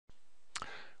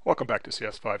Welcome back to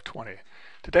CS520.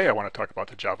 Today I want to talk about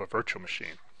the Java Virtual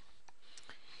Machine.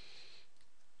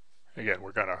 Again,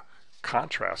 we're going to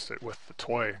contrast it with the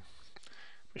toy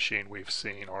machine we've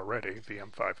seen already, the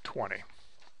M520.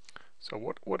 So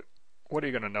what are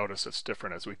you going to notice that's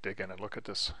different as we dig in and look at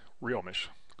this real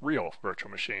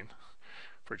virtual machine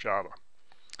for Java?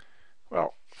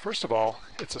 Well, first of all,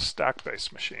 it's a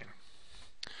stack-based machine.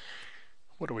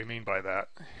 What do we mean by that?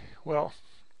 Well,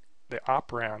 the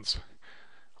operands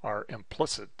are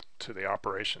implicit to the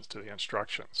operations, to the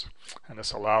instructions, and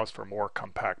this allows for more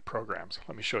compact programs.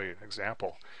 Let me show you an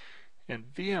example. In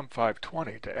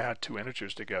VM520, to add two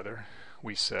integers together,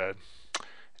 we said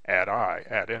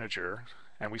add integer,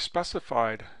 and we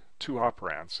specified two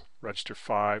operands, register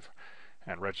 5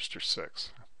 and register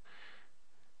 6.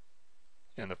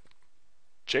 In the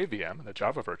JVM, in the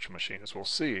Java Virtual Machine, as we'll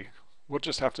see, we'll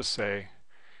just have to say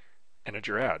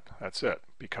integer add. That's it,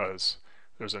 because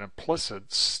there's an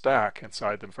implicit stack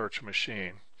inside the virtual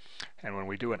machine, and when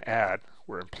we do an add,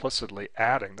 we're implicitly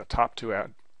adding the top two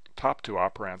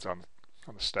operands on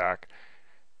the stack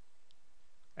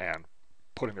and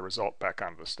putting the result back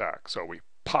onto the stack. So we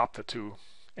pop the two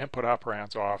input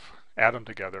operands off, add them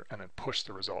together, and then push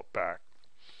the result back.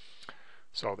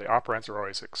 So the operands are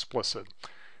always explicit.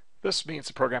 This means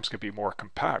the programs can be more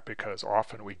compact because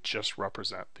often we just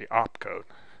represent the opcode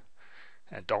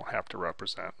and don't have to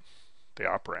represent the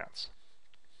operands.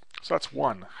 So that's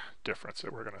one difference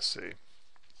that we're going to see.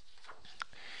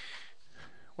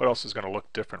 What else is going to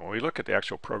look different? When we look at the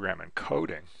actual program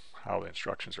encoding, how the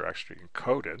instructions are actually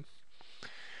encoded,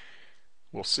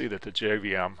 we'll see that the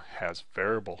JVM has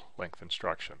variable length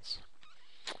instructions.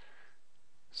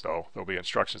 So there'll be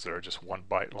instructions that are just 1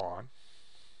 byte long,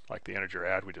 like the integer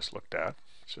add we just looked at.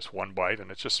 It's just 1 byte and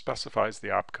it just specifies the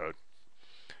opcode.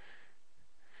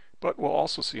 But we'll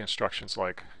also see instructions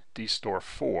like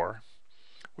dstore4,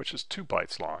 which is 2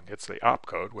 bytes long. It's the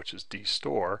opcode, which is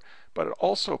dstore, but it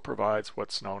also provides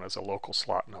what's known as a local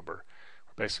slot number.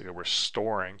 Basically, we're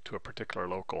storing to a particular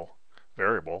local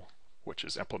variable, which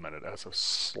is implemented as a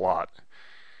slot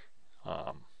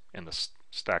in the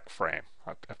stack frame.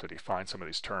 I have to define some of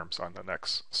these terms on the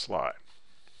next slide.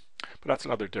 But that's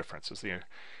another difference. In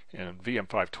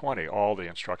VM520, all the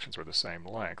instructions were the same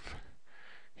length.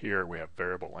 Here we have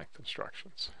variable length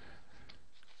instructions.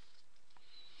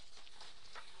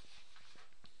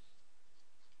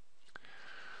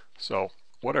 So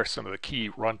what are some of the key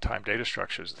runtime data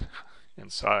structures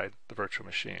inside the virtual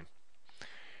machine?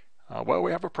 Well,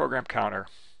 we have a program counter,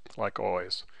 like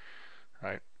always,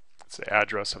 right? It's the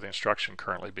address of the instruction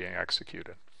currently being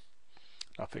executed.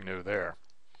 Nothing new there.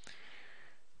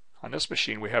 On this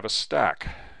machine, we have a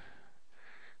stack.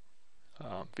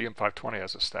 VM520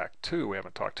 has a stack too. We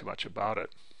haven't talked too much about it,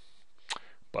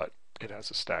 but it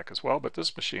has a stack as well. But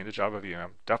this machine, the Java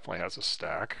VM, definitely has a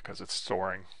stack because it's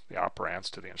storing the operands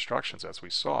to the instructions as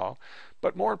we saw.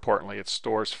 But more importantly, it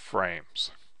stores frames.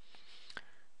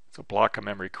 It's a block of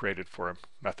memory created for a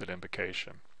method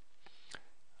invocation.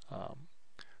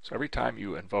 So every time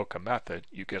you invoke a method,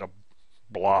 you get a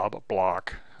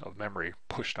block of memory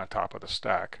pushed on top of the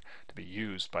stack to be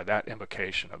used by that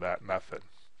invocation of that method.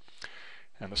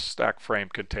 And the stack frame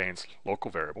contains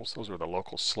local variables. Those are the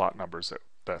local slot numbers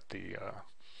that the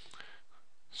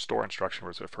store instruction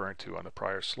was referring to on the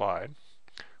prior slide.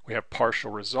 We have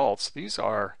partial results. These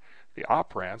are the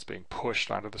operands being pushed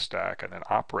onto the stack and then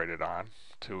operated on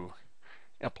to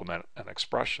implement an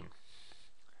expression.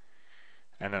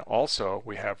 And then also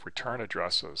we have return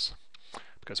addresses,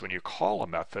 because when you call a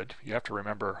method, you have to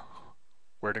remember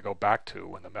where to go back to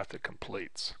when the method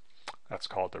completes. That's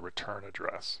called the return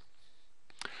address.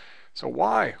 So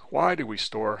why do we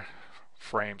store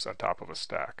frames on top of a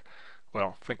stack?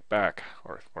 Well, think back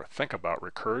or think about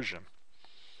recursion.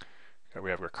 Okay, we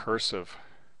have recursive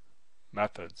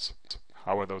methods.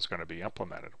 How are those going to be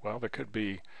implemented? Well, there could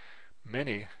be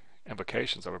many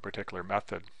invocations of a particular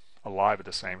method alive at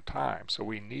the same time. So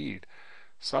we need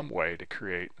some way to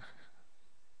create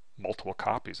multiple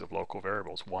copies of local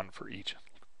variables, one for each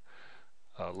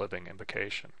living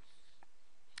invocation.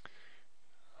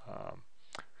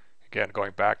 Again,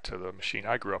 going back to the machine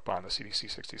I grew up on, the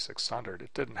CDC 6600,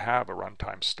 it didn't have a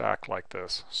runtime stack like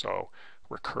this, so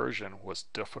recursion was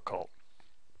difficult.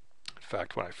 In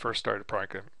fact, when I first started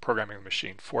programming the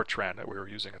machine, Fortran that we were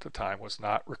using at the time was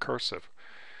not recursive.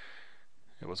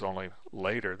 It was only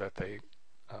later that they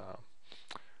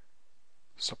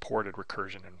supported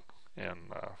recursion in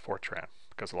Fortran,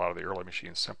 because a lot of the early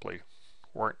machines simply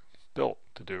weren't built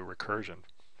to do recursion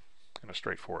in a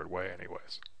straightforward way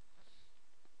anyways.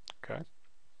 Okay.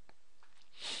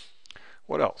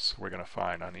 What else we're going to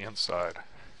find on the inside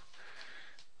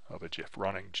of a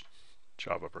running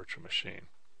Java virtual machine.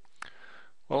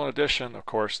 Well, in addition, of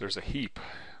course, there's a heap.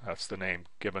 That's the name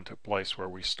given to a place where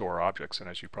we store objects, and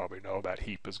as you probably know, that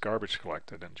heap is garbage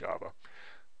collected in Java.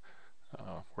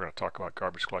 We're going to talk about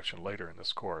garbage collection later in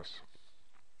this course.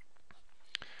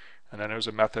 And then there's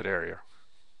a method area,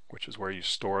 which is where you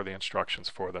store the instructions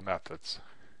for the methods,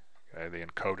 okay, the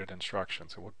encoded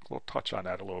instructions. And we'll touch on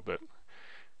that a little bit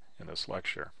in this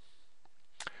lecture.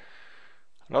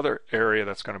 Another area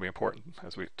that's going to be important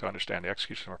to understand the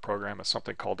execution of a program is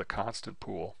something called the constant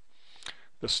pool.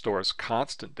 This stores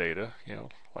constant data,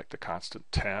 like the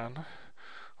constant 10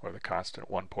 or the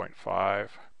constant 1.5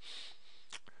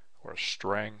 or a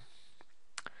string.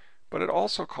 But it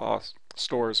also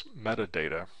stores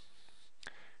metadata,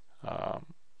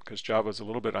 because Java is a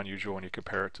little bit unusual when you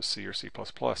compare it to C or C++,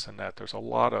 in that there's a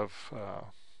lot of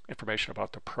information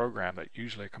about the program that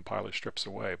usually a compiler strips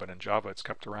away, but in Java it's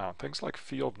kept around. Things like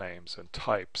field names and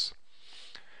types,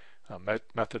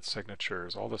 method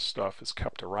signatures, all this stuff is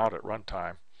kept around at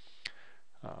runtime,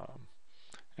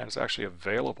 and it's actually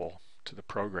available to the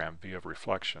program via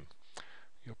reflection.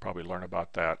 You'll probably learn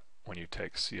about that when you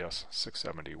take CS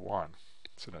 671.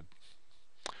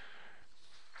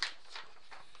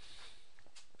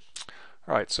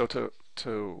 Alright, so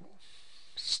to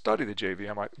study the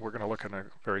JVM, we're going to look at a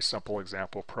very simple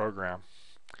example program.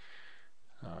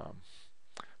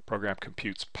 Program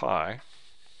computes pi,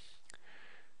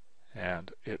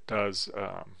 and it does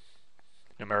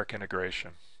numeric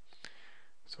integration.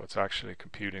 So it's actually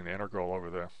computing the integral over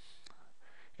the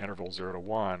interval 0 to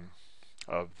 1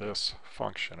 of this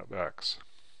function of x.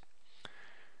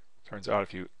 Turns out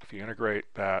if you integrate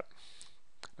that,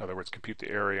 in other words, compute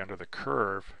the area under the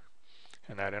curve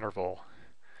in that interval,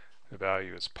 the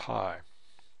value is pi.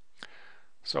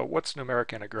 So what's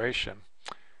numeric integration?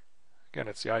 Again,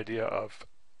 it's the idea of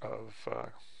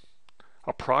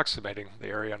approximating the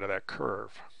area under that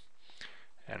curve,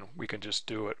 and we can just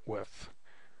do it with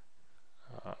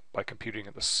by computing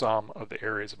the sum of the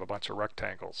areas of a bunch of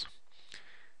rectangles.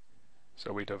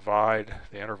 So we divide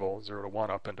the interval 0 to 1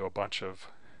 up into a bunch of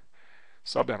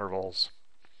subintervals.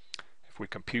 If we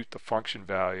compute the function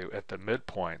value at the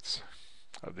midpoints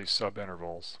of these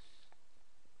subintervals,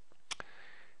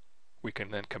 we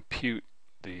can then compute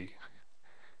the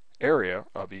area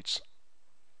of each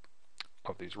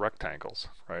of these rectangles,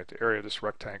 right? The area of this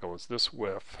rectangle is this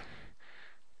width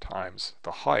times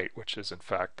the height, which is in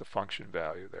fact the function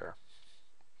value there.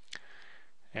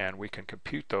 And we can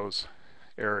compute those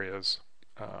areas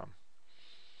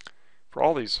for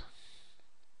all these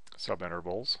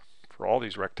subintervals, for all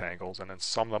these rectangles, and then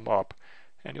sum them up,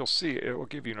 and you'll see it will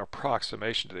give you an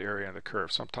approximation to the area of the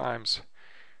curve. Sometimes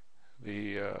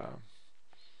the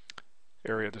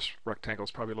area of this rectangle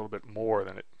is probably a little bit more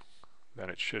than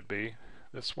it should be.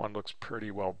 This one looks pretty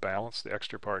well balanced. The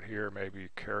extra part here maybe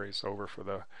carries over for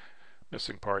the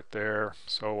missing part there,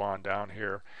 so on down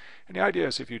here. And the idea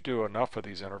is if you do enough of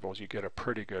these intervals, you get a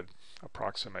pretty good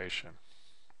approximation.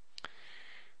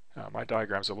 My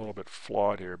diagram's a little bit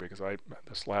flawed here because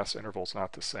this last interval is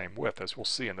not the same width. As we'll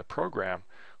see in the program,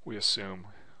 we assume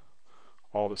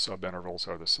all the subintervals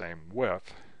are the same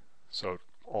width. So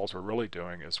all we're really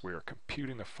doing is we are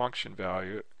computing the function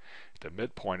value at the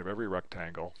midpoint of every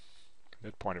rectangle,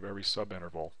 midpoint of every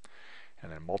subinterval,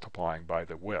 and then multiplying by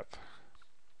the width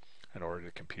in order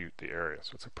to compute the area.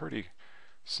 So it's a pretty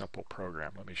simple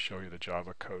program. Let me show you the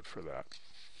Java code for that.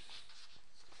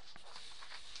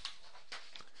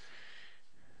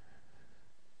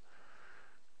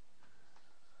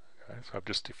 Okay, so I've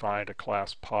just defined a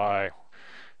class pi,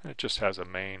 and it just has a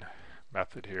main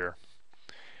method here,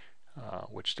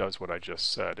 which does what I just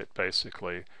said. It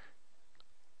basically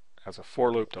has a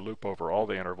for loop to loop over all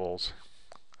the intervals.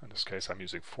 In this case, I'm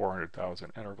using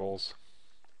 400,000 intervals.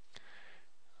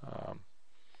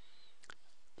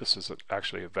 This is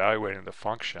actually evaluating the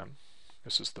function.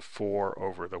 This is the 4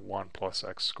 over the 1 plus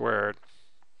x squared.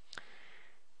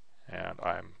 And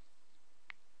I'm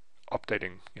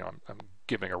updating, I'm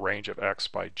giving a range of x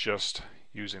by just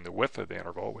using the width of the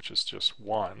interval, which is just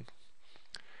 1.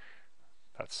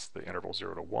 That's the interval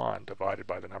 0 to 1 divided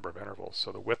by the number of intervals.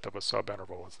 So the width of a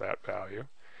subinterval is that value.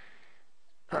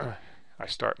 I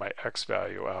start my x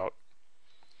value out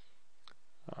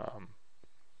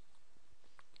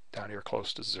down here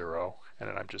close to 0, and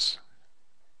then I'm just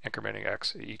incrementing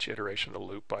x at each iteration of the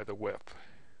loop by the width.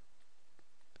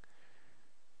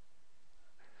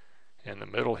 In the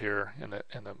middle here, in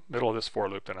the middle of this for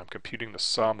loop, then I'm computing the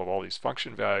sum of all these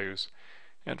function values,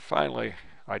 and finally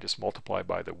I just multiply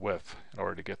by the width in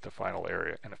order to get the final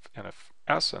area. And in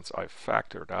essence, I've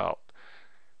factored out,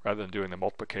 rather than doing the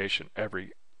multiplication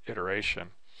every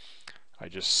iteration, I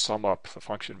just sum up the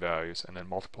function values and then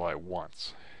multiply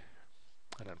once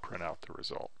and then print out the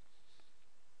result.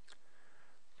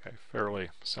 Okay, fairly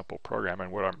simple program,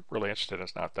 and what I'm really interested in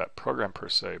is not that program per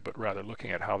se, but rather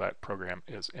looking at how that program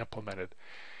is implemented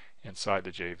inside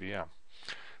the JVM.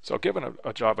 So given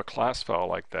a Java class file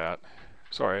like that,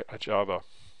 sorry, a Java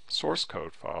source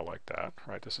code file like that,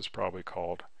 right, this is probably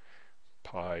called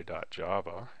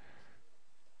py.java,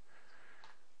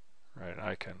 right, and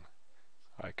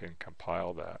I can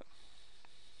compile that.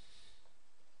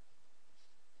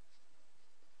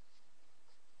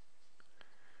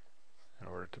 In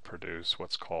order to produce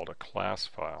what's called a class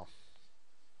file.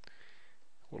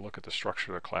 We'll look at the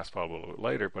structure of the class file a little bit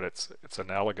later, but it's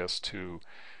analogous to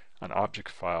an object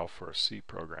file for a C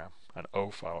program, an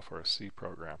O file for a C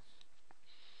program.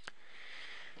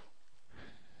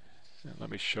 And let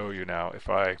me show you now, if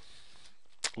I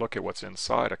look at what's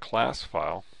inside a class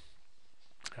file,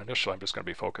 initially I'm just going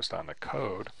to be focused on the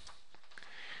code.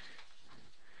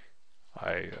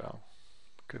 I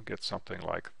could get something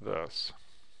like this.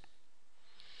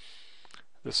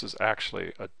 This is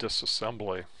actually a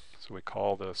disassembly, so we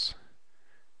call this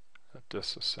a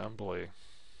disassembly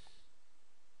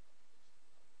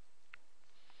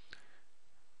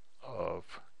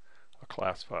of a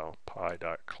class file,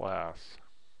 py.class.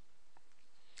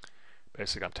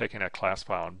 Basically, I'm taking that class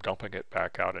file and dumping it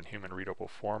back out in human readable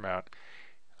format.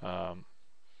 And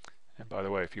by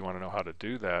the way, if you want to know how to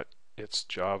do that, it's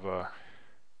Java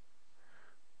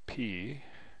P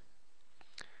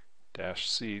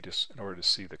 -C just in order to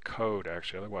see the code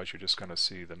actually. Otherwise, you're just going to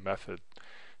see the method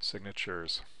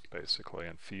signatures basically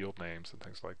and field names and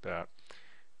things like that.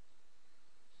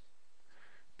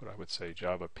 But I would say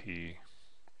Java P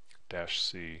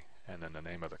 -C and then the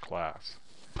name of the class.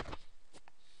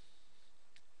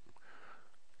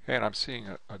 Okay, and I'm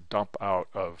seeing a dump out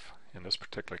of, in this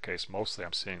particular case, mostly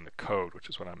I'm seeing the code, which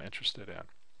is what I'm interested in.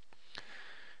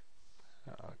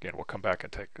 Again, we'll come back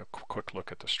and take a quick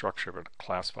look at the structure of a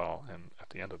class file at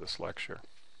the end of this lecture.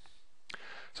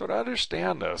 So to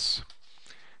understand this,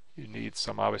 you need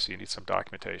some, obviously you need some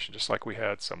documentation, just like we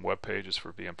had some web pages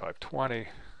for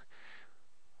VM520.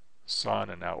 Sun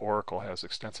and now Oracle has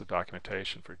extensive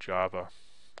documentation for Java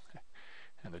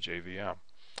and the JVM.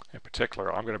 In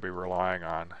particular, I'm going to be relying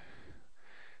on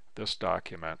this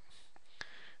document,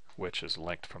 which is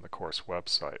linked from the course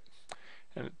website.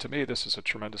 And to me, this is a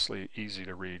tremendously easy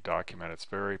to read document. It's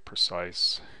very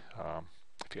precise.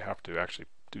 If you have to actually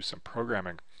do some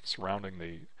programming surrounding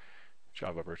the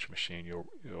Java virtual machine,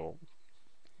 you'll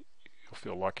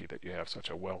feel lucky that you have such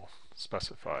a well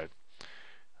specified,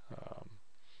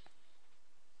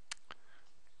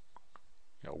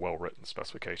 well written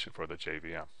specification for the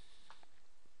JVM.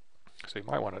 So you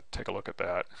might want to take a look at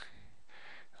that.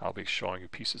 I'll be showing you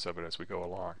pieces of it as we go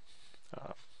along.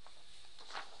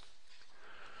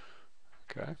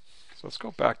 Okay, so let's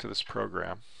go back to this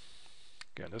program.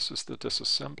 Again, this is the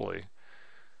disassembly.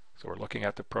 So we're looking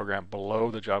at the program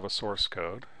below the Java source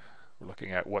code. We're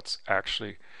looking at what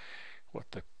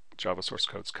the Java source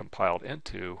code is compiled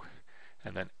into,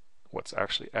 and then what's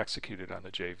actually executed on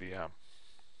the JVM.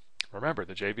 Remember,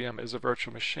 the JVM is a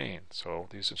virtual machine, so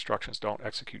these instructions don't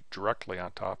execute directly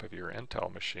on top of your Intel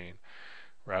machine.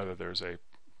 Rather, there's a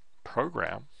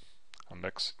program, a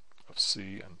mix of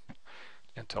C and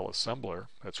Intel assembler,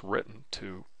 that's written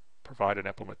to provide an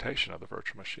implementation of the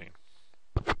virtual machine.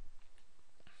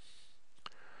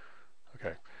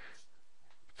 Okay.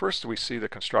 First, we see the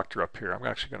constructor up here. I'm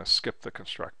actually going to skip the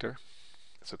constructor.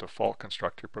 It's a default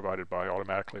constructor provided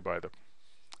automatically by the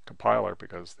compiler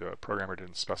because the programmer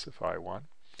didn't specify one.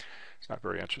 It's not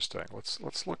very interesting.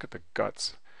 Let's look at the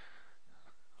guts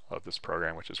of this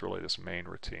program, which is really this main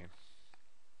routine.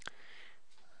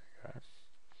 Okay.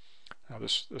 Now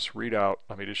this readout,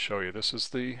 let me just show you. This is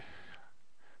the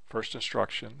first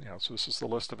instruction. So this is the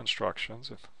list of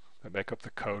instructions that make up the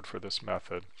code for this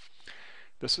method.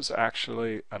 This is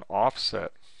actually an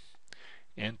offset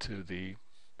into the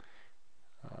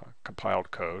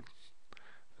compiled code,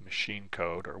 the machine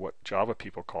code, or what Java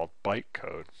people call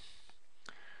bytecode.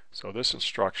 So this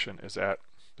instruction is at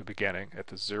the beginning, at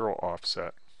the 0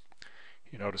 offset.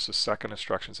 You notice the second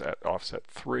instruction is at offset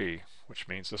 3, which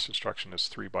means this instruction is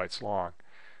 3 bytes long.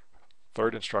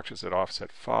 Third instruction is at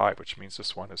offset 5, which means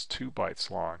this one is 2 bytes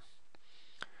long.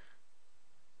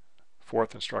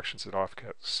 Fourth instruction is at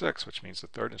offset 6, which means the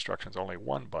third instruction is only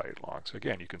 1 byte long. So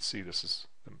again, you can see this is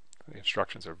the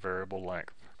instructions are variable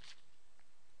length.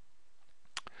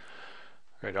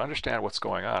 Okay, to understand what's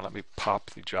going on, let me pop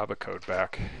the Java code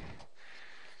back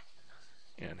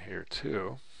in here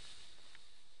too.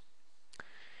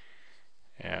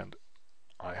 And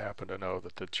I happen to know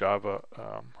that the Java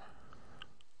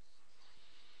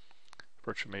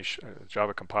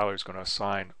Java compiler is going to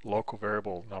assign local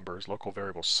variable numbers, local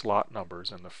variable slot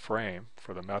numbers in the frame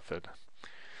for the method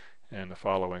in the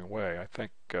following way. I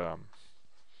think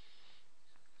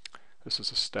this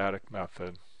is a static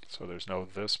method, so there's no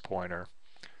this pointer.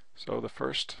 So the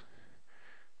first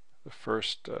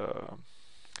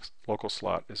local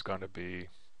slot is going to be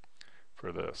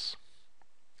for this.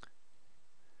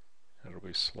 It'll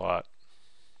be slot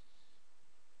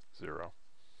 0.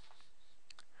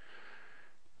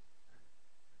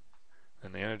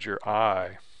 And the integer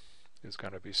I is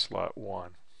going to be slot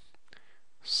 1.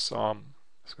 Sum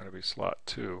is going to be slot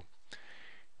 2.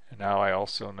 And now I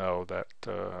also know that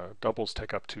doubles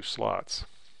take up 2 slots.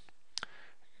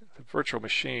 The virtual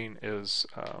machine is,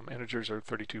 integers are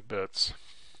 32 bits,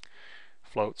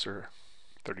 floats are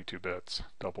 32 bits,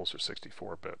 doubles are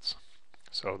 64 bits.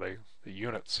 So the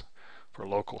units for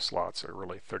local slots are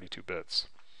really 32 bits.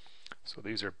 So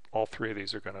these are, all three of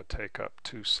these are going to take up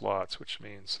 2 slots, which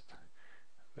means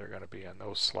they're going to be in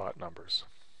those slot numbers.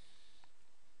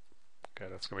 Okay,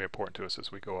 that's going to be important to us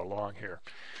as we go along here.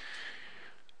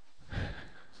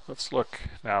 Let's look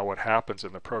now what happens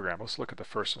in the program. Let's look at the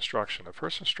first instruction. The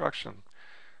first instruction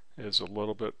is a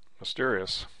little bit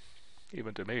mysterious,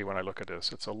 even to me when I look at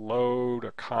this. It's a load,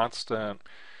 a constant,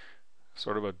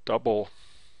 sort of a double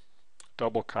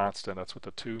constant. That's what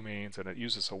the 2 means, and it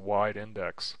uses a wide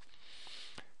index.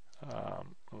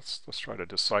 Let's try to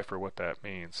decipher what that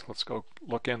means. Let's go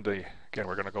look in the, again,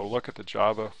 we're going to go look at the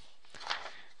Java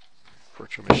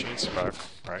virtual machine spec,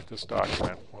 right, this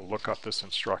document. We'll look up this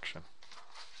instruction.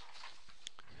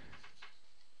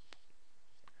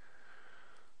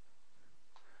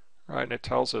 Right, and it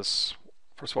tells us,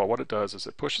 first of all, what it does is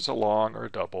it pushes a long or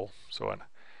a double, so an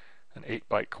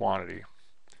 8-byte quantity,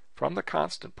 from the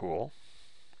constant pool,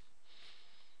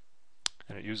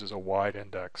 and it uses a wide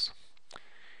index.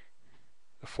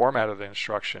 The format of the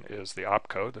instruction is the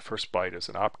opcode. The first byte is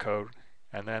an opcode,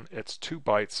 and then it's 2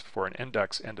 bytes for an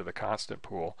index into the constant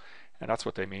pool, and that's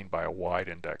what they mean by a wide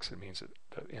index. It means that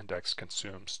the index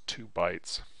consumes 2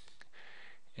 bytes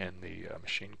in the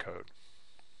machine code.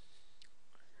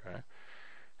 Okay.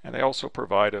 And they also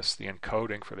provide us the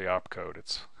encoding for the opcode.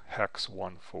 It's hex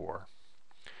 14.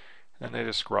 And they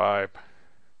describe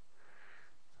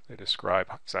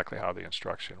exactly how the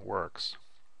instruction works,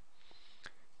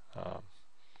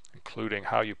 including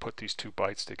how you put these 2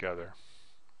 bytes together.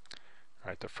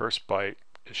 Right, the first byte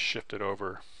is shifted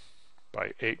over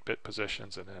by 8-bit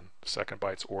positions, and then the second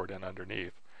byte's ORed in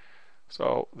underneath.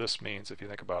 So this means, if you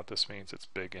think about it, this means it's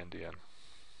big endian.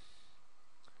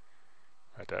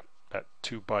 Right, that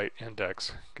 2-byte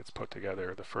index gets put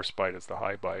together. The first byte is the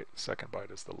high byte, the second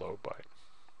byte is the low byte.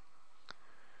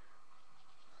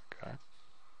 Okay.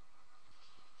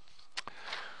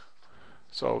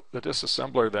 So the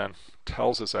disassembler then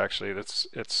tells us actually that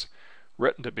it's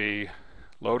written to be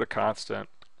load a constant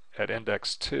at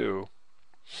index 2,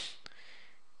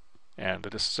 and the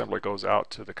disassembler goes out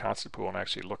to the constant pool and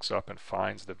actually looks up and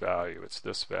finds the value. It's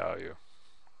this value.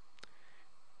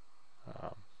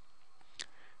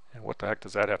 And what the heck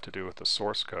does that have to do with the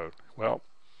source code? Well,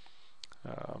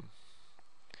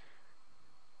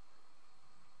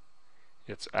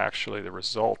 it's actually the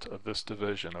result of this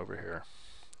division over here.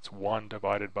 It's 1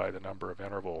 divided by the number of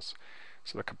intervals.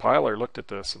 So the compiler looked at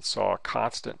this and saw a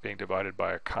constant being divided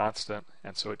by a constant,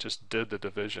 and so it just did the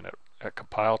division at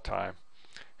compile time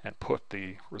and put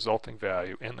the resulting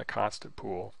value in the constant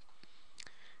pool.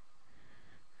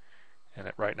 And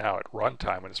right now at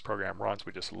runtime, when this program runs,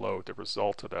 we just load the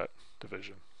result of that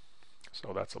division.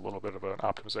 So that's a little bit of an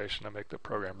optimization to make the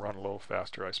program run a little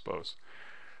faster, I suppose.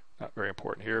 Not very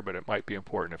important here, but it might be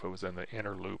important if it was in the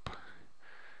inner loop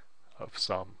of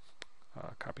some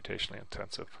computationally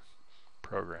intensive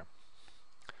program.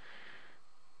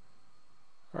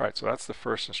 Alright, so that's the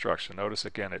first instruction. Notice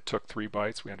again it took 3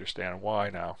 bytes. We understand why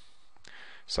now.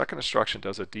 Second instruction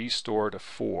does a dstore to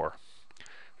 4.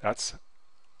 That's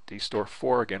dstore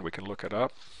 4. Again, we can look it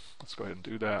up. Let's go ahead and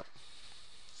do that.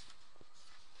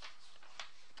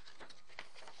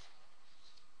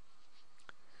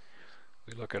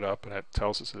 We look it up and it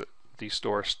tells us that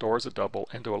dstore stores a double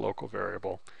into a local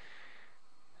variable.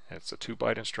 It's a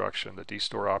 2-byte instruction, the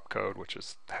dstore opcode, which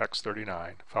is hex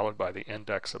 39, followed by the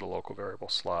index of the local variable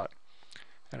slot.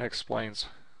 And it explains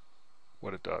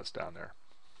what it does down there.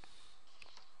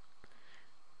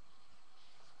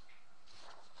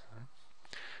 In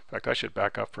fact, I should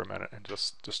back up for a minute and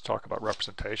just talk about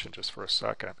representation just for a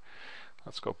second.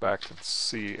 Let's go back and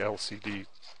see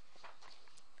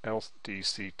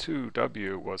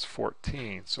LDC2W was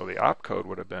 14, so the opcode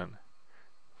would have been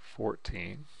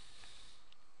 14.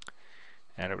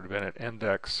 And it would have been at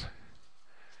index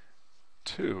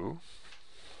 2.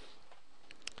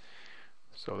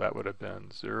 So that would have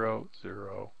been 0,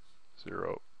 0,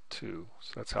 0, 2.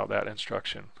 So that's how that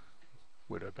instruction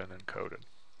would have been encoded.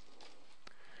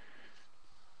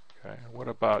 Okay, and what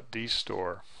about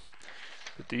dstore?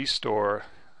 The dstore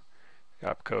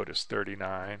opcode is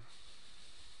 39,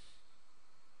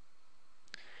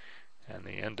 and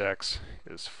the index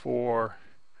is 4,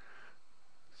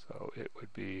 so it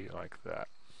would be like that.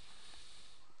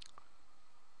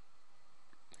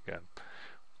 Again,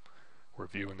 we're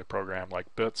viewing the program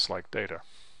like bits, like data.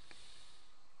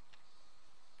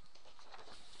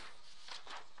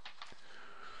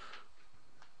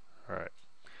 All right.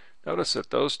 Notice that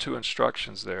those two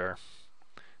instructions there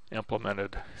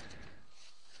implemented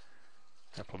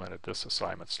this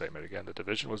assignment statement. Again, the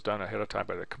division was done ahead of time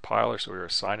by the compiler, so we were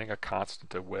assigning a constant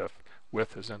to width.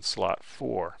 Width is in slot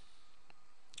 4,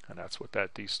 and that's what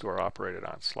that dstore operated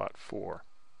on, slot 4.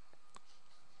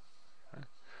 Okay.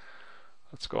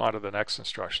 Let's go on to the next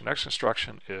instruction. Next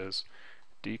instruction is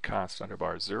dconst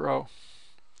underbar 0.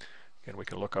 Again, we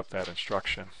can look up that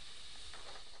instruction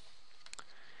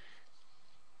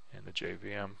in the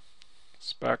JVM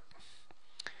spec,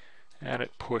 and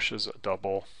it pushes a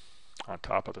double on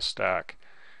top of the stack.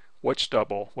 Which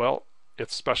double? Well,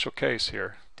 it's special case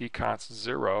here. dconst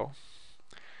 0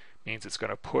 means it's going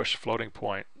to push floating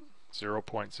point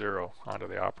 0.0 onto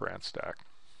the operand stack.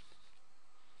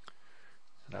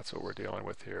 And that's what we're dealing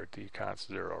with here, dconst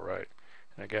 0, right?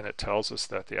 And again, it tells us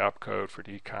that the opcode for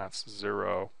dconst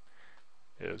 0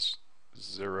 is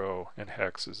 0 and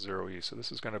hex is 0e. So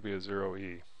this is going to be a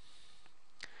 0e.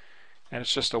 And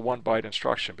it's just a 1-byte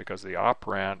instruction because the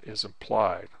operand is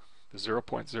implied. The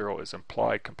 0.0 is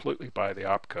implied completely by the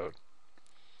opcode.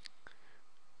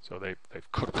 So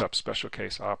they've cooked up special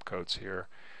case opcodes here,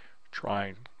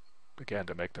 trying again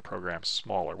to make the program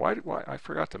smaller. Why I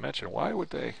forgot to mention, why are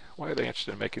they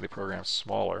interested in making the program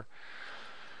smaller?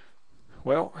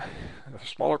 Well, the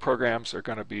smaller programs are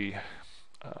going to be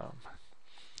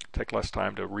take less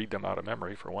time to read them out of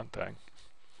memory, for one thing.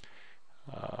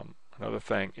 Another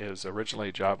thing is,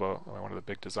 originally Java, one of the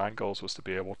big design goals was to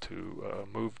be able to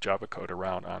move Java code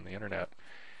around on the internet,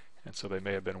 and so they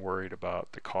may have been worried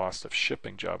about the cost of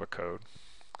shipping Java code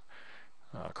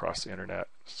across the internet.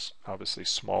 Obviously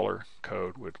smaller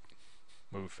code would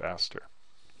move faster.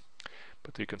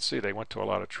 But you can see they went to a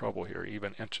lot of trouble here,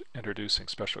 even introducing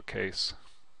special case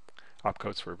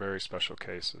opcodes for very special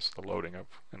cases. The loading of,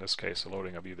 in this case, the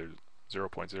loading of either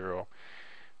 0.0,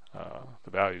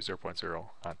 the value 0.0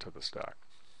 onto the stack.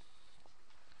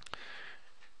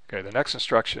 Okay, the next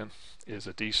instruction is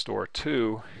a dstore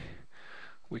 2.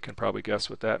 We can probably guess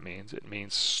what that means. It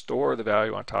means store the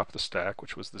value on top of the stack,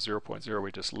 which was the 0.0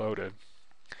 we just loaded,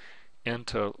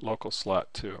 into local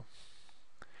slot 2.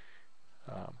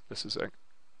 This is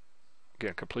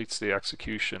again completes the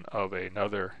execution of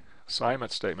another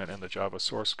assignment statement in the Java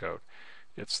source code.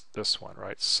 It's this one,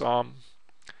 right? Sum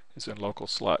is in local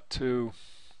slot 2,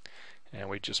 and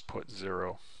we just put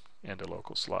 0 into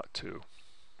local slot 2.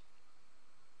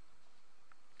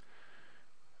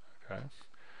 Okay.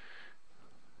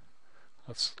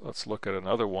 Let's look at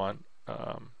another one.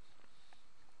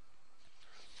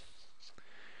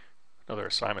 Another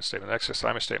assignment statement. The next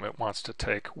assignment statement wants to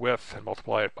take width and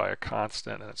multiply it by a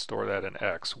constant and store that in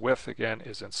x. Width again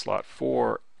is in slot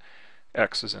 4,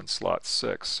 x is in slot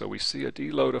 6. So we see a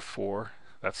deload of 4.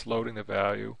 That's loading the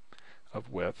value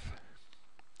of width.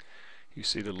 You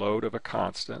see the load of a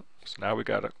constant. So now we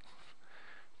got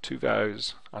two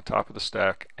values on top of the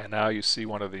stack, and now you see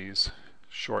one of these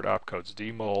short opcodes.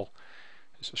 Dmul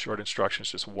is a short instruction.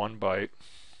 It's just 1 byte.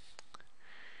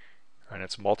 And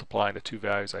it's multiplying the two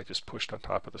values I just pushed on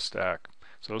top of the stack.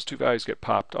 So those two values get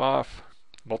popped off,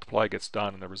 multiply gets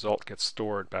done, and the result gets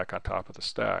stored back on top of the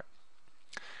stack.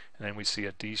 And then we see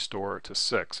a dstore to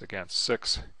 6. Again,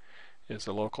 6 is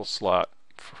the local slot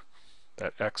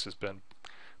that x has been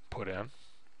put in.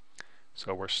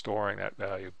 So we're storing that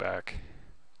value back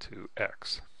to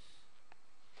x.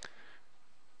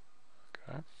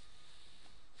 Okay.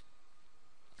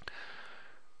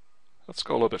 Let's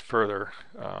go a little bit further.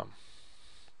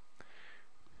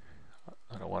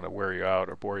 I don't want to wear you out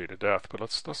or bore you to death, but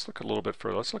let's look a little bit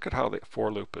further. Let's look at how the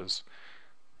for loop is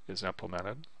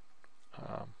implemented.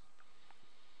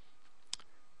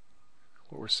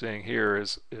 What we're seeing here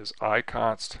is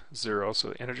iconst 0,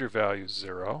 so the integer value is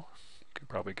 0. You can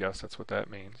probably guess that's what that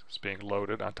means. It's being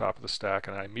loaded on top of the stack,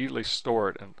 and I immediately store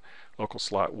it in local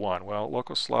slot 1. Well,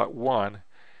 local slot 1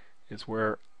 is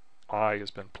where I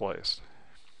has been placed.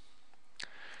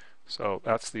 So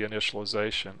that's the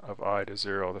initialization of I to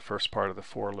 0, the first part of the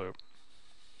for loop.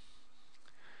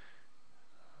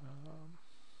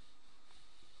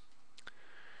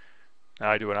 Now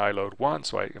I do an I load 1,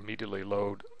 so I immediately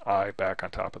load I back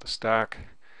on top of the stack.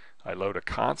 I load a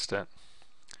constant,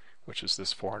 which is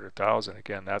this 400,000.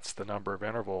 Again, that's the number of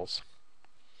intervals.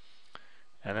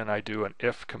 And then I do an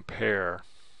if compare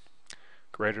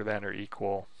greater than or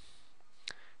equal,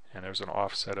 and there's an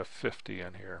offset of 50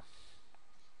 in here.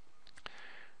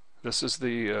 This is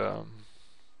the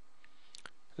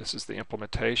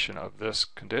implementation of this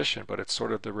condition, but it's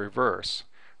sort of the reverse.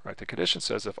 Right? The condition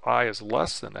says if I is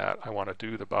less than that, I want to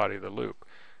do the body of the loop.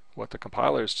 What the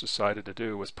compilers decided to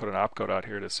do was put an opcode out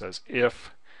here that says if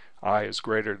I is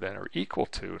greater than or equal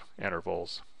to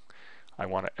intervals, I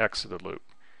want to exit the loop.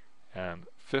 And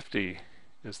 50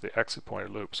 is the exit point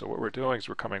of the loop. So what we're doing is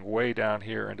we're coming way down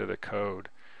here into the code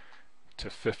to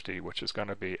 50, which is going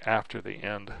to be after the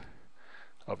end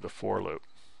of the for loop.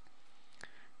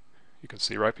 You can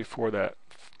see right before that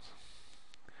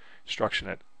instruction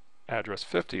at address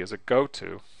 50 is a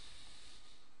goto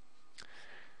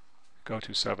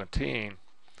 17,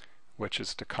 which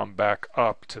is to come back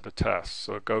up to the test.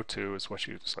 So a goto is what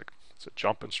it's like, it's a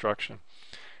jump instruction.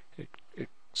 It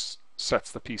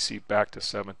sets the PC back to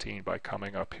 17 by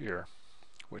coming up here,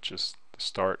 which is the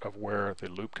start of where the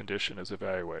loop condition is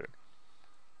evaluated.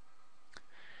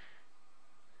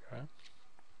 Okay.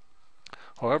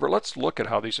 However, let's look at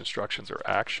how these instructions are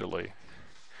actually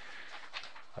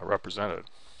represented.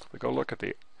 We go look at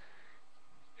the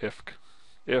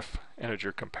if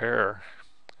integer compare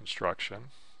instruction.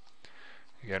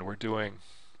 Again, we're doing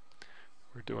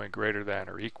greater than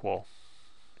or equal.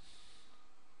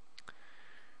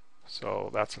 So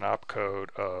that's an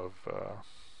opcode of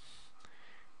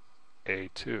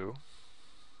A2.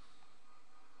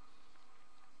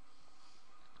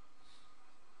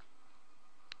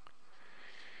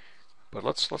 But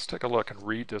let's take a look and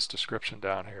read this description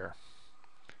down here.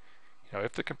 You know,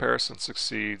 if the comparison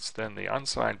succeeds, then the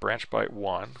unsigned branch byte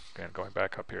 1, again going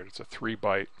back up here, it's a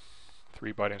 3-byte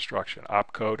instruction,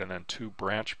 opcode and then 2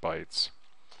 branch bytes.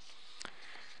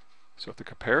 So if the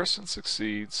comparison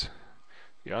succeeds,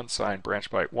 the unsigned branch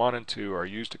byte 1 and 2 are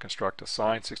used to construct a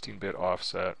signed 16-bit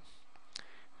offset.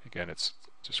 Again, it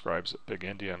describes a big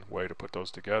Indian way to put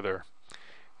those together.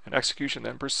 And execution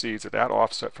then proceeds at that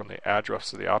offset from the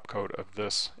address of the opcode of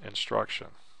this instruction.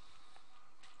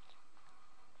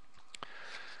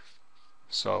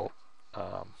 So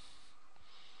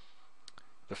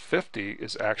the 50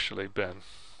 is actually been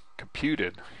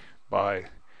computed by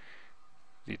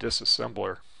the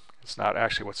disassembler. It's not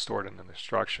actually what's stored in the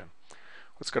instruction.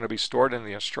 What's going to be stored in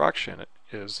the instruction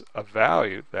is a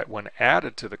value that when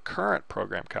added to the current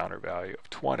program counter value of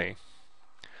 20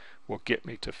 will get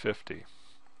me to 50.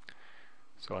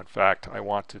 So in fact, I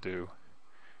want to do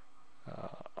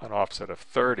an offset of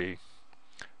 30.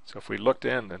 So if we looked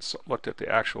in and looked at the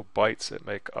actual bytes that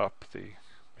make up the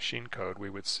machine code, we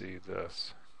would see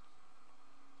this.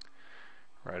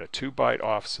 Right, a 2-byte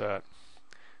offset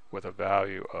with a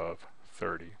value of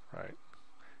 30, right?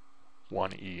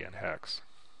 1E in hex.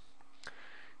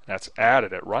 And that's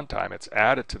added at runtime. It's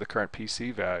added to the current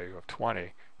PC value of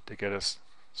 20 to get us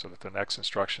so that the next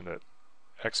instruction that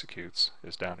executes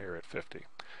is down here at 50.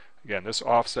 Again, this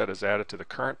offset is added to the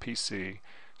current PC,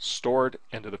 stored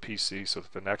into the PC so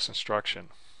that the next instruction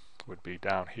would be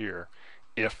down here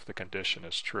if the condition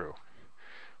is true.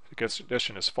 If the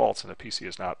condition is false and the PC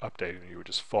is not updated, you would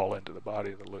just fall into the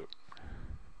body of the loop.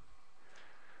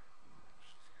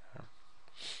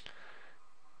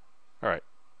 Alright.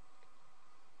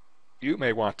 You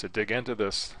may want to dig into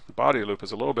this. The body of the loop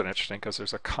is a little bit interesting because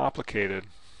there's a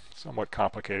somewhat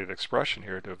complicated expression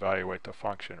here to evaluate the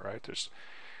function, right? There's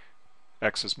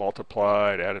x is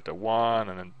multiplied, added to 1,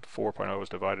 and then 4.0 is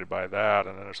divided by that,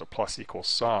 and then there's a plus equals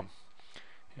sum.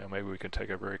 You know, maybe we can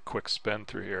take a very quick spin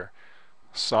through here.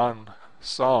 Sum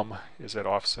is at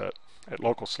offset at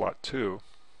local slot 2.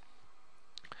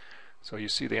 So you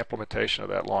see the implementation of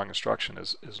that long instruction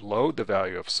is load the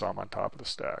value of sum on top of the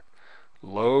stack,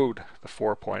 load the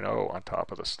 4.0 on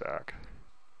top of the stack,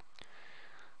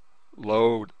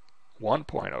 load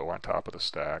 1.0 on top of the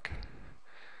stack,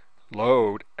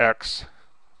 load x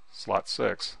slot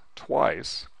 6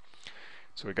 twice.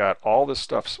 So we got all this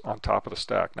stuff on top of the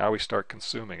stack. Now we start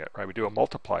consuming it, right? We do a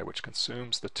multiply, which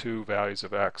consumes the two values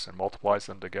of x and multiplies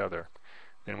them together.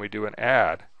 Then we do an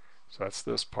add, so that's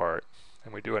this part.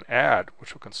 And we do an add,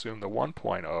 which will consume the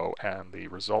 1.0 and the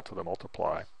result of the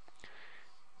multiply.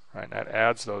 Right, and that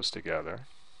adds those together.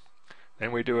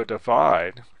 Then we do a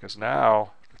divide, because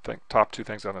now the top two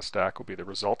things on the stack will be the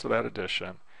result of that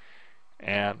addition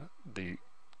and the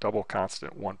double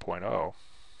constant 1.0.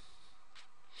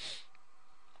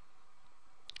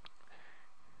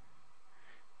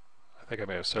 I think I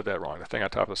may have said that wrong. The thing on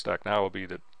top of the stack now will be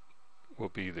will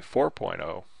be the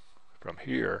 4.0 from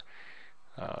here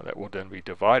that will then be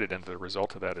divided into the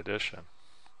result of that addition.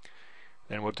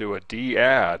 Then we'll do a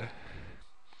d-add,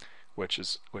 which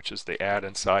is the add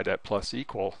inside that plus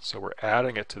equal. So we're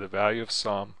adding it to the value of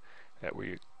sum that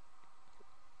we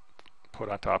put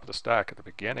on top of the stack at the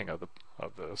beginning of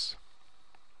this.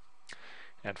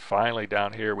 And finally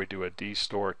down here we do a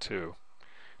d-store to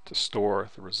store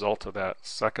the result of that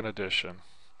second addition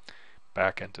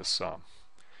back into sum.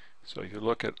 So you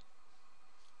look at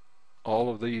all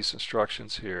of these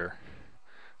instructions here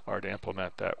are to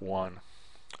implement that one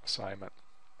assignment,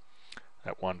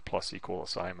 that one plus equal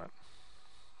assignment.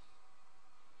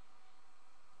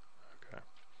 Okay.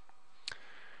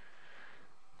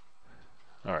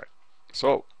 Alright,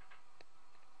 so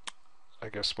I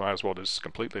guess might as well just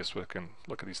complete this. We can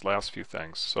look at these last few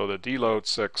things. So the deload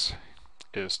 6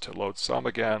 is to load sum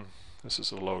again. This is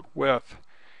the load width.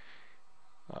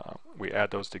 We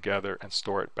add those together and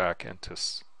store it back into,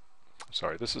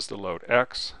 sorry, this is the load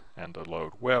x and the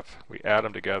load width. We add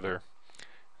them together.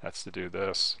 That's to do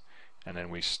this. And then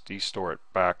we de-store it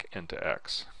back into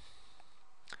x.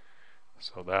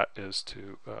 So that is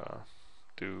to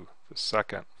do the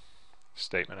second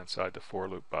statement inside the for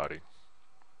loop body.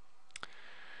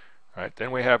 Alright,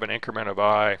 then we have an increment of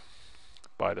I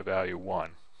by the value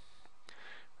 1.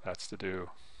 That's to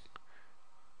do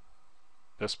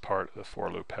this part of the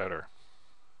for loop header.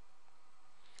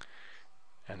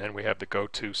 And then we have the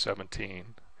goto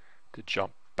 17 to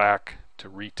jump back to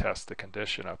retest the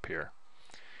condition up here.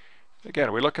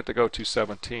 Again, we look at the goto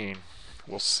 17,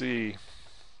 we'll see,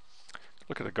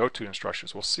 look at the goto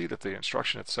instructions, we'll see that the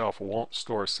instruction itself won't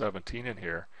store 17 in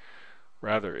here.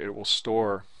 Rather, it will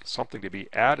store something to be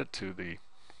added to the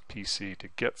PC to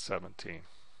get 17.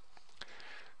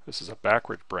 This is a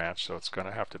backward branch, so it's going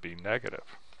to have to be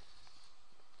negative.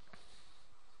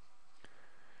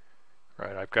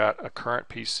 Right, I've got a current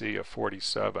PC of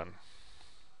 47.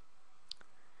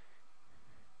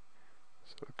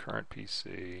 So the current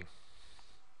PC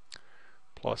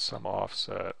plus some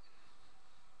offset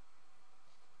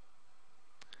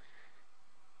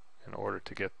in order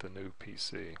to get the new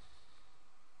PC.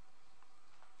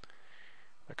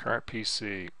 The current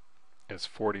PC is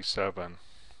 47.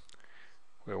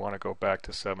 We want to go back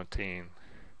to 17.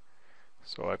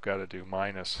 So I've got to do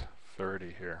minus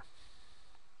 30 here.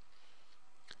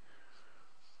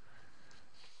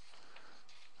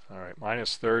 Alright,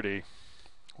 minus 30,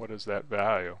 what is that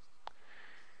value?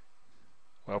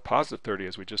 Well, positive 30,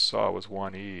 as we just saw, was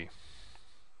 1e.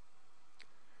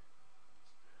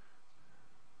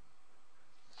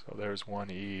 So there's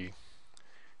 1e.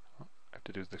 I have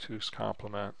to do the 2's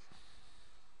complement.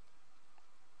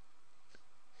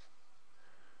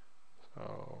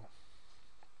 So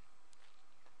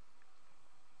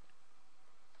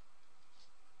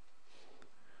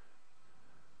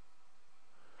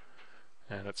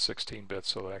and it's 16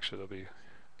 bits, so actually there'll be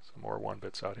some more 1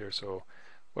 bits out here. So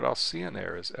what I'll see in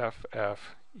there is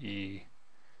FFE2.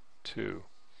 So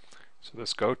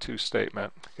this goto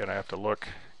statement, again I have to look,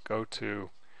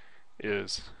 goto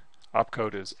is,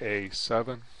 opcode is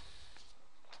A7.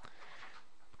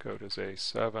 Opcode is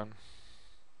A7.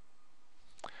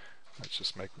 Let's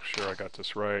just make sure I got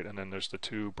this right. And then there's the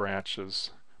 2 branch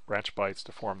bytes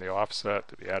to form the offset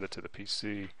to be added to the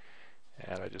PC.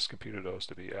 And I just computed those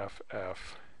to be FFE2.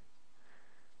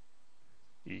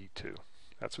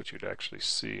 That's what you'd actually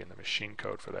see in the machine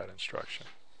code for that instruction.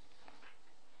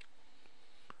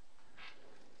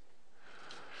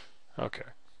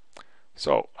 Okay,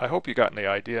 so I hope you've gotten the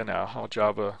idea now how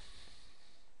Java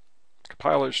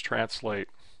compilers translate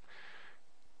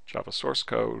Java source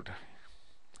code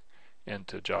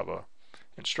into Java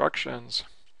instructions,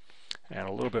 and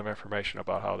a little bit of information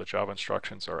about how the Java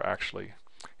instructions are actually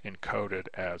encoded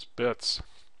as bits.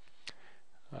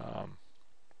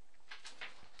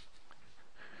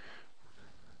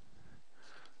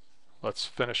 Let's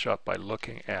finish up by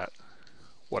looking at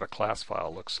what a class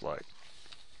file looks like.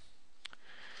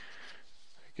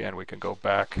 Again, we can go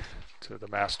back to the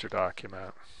master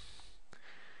document,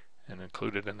 and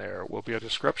included in there will be a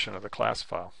description of the class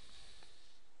file.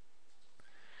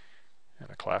 And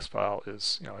a class file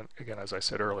is, again, as I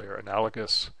said earlier,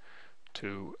 analogous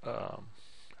to an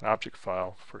object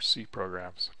file for C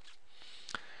programs.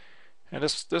 And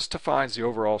this defines the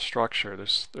overall structure.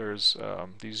 There's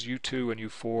these U2 and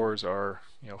U4s are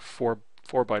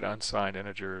 4-byte unsigned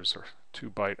integers or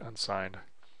 2-byte unsigned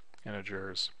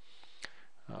integers.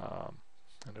 And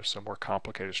there's some more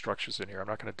complicated structures in here. I'm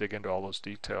not going to dig into all those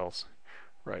details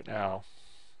right now.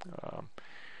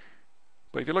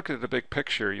 But if you look at the big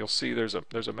picture, you'll see there's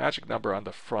a magic number on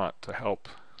the front to help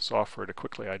software to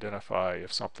quickly identify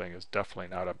if something is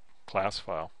definitely not a class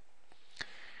file.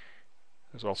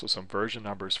 There's also some version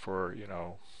numbers for,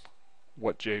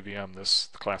 what JVM this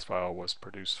class file was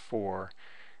produced for.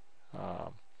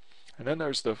 And then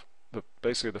there's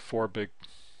basically the four big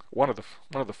one of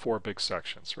the four big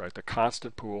sections, right? The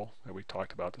constant pool that we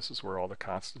talked about. This is where all the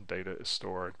constant data is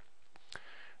stored.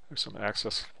 There's some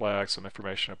access flags, some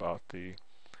information about the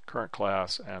current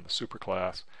class and the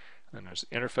superclass. And there's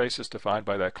interfaces defined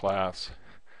by that class,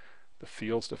 the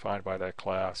fields defined by that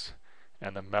class,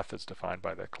 and the methods defined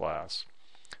by that class.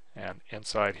 And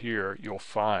inside here, you'll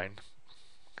find,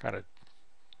 kind of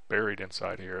buried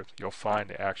inside here, you'll find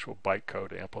the actual bytecode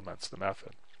that implements the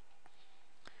method.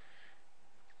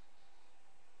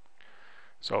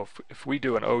 So if we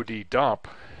do an OD dump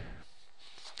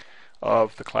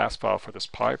of the class file for this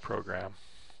Pi program,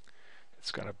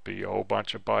 it's going to be a whole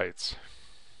bunch of bytes.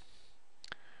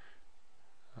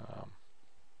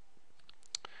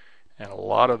 And a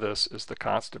lot of this is the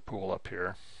constant pool up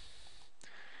here.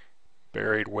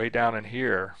 Buried way down in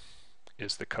here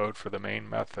is the code for the main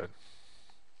method.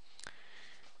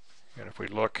 And if we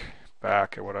look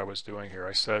back at what I was doing here,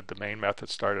 I said the main method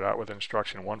started out with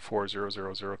instruction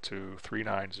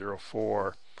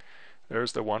 1400023904.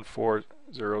 There's the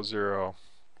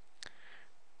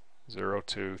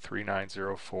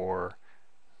 1400023904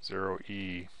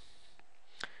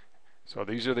 So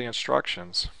these are the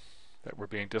instructions that were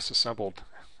being disassembled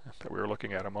that we were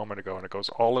looking at a moment ago, and it goes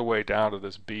all the way down to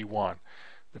this B1.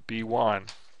 The B1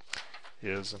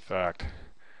 is in fact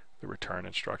the return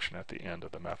instruction at the end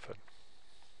of the method.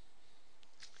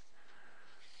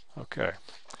 Okay,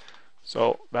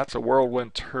 so that's a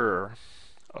whirlwind tour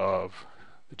of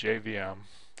the JVM,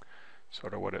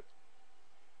 sort of what it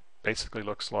basically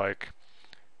looks like,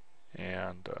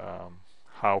 and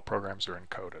how programs are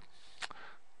encoded.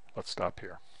 Let's stop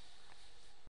here.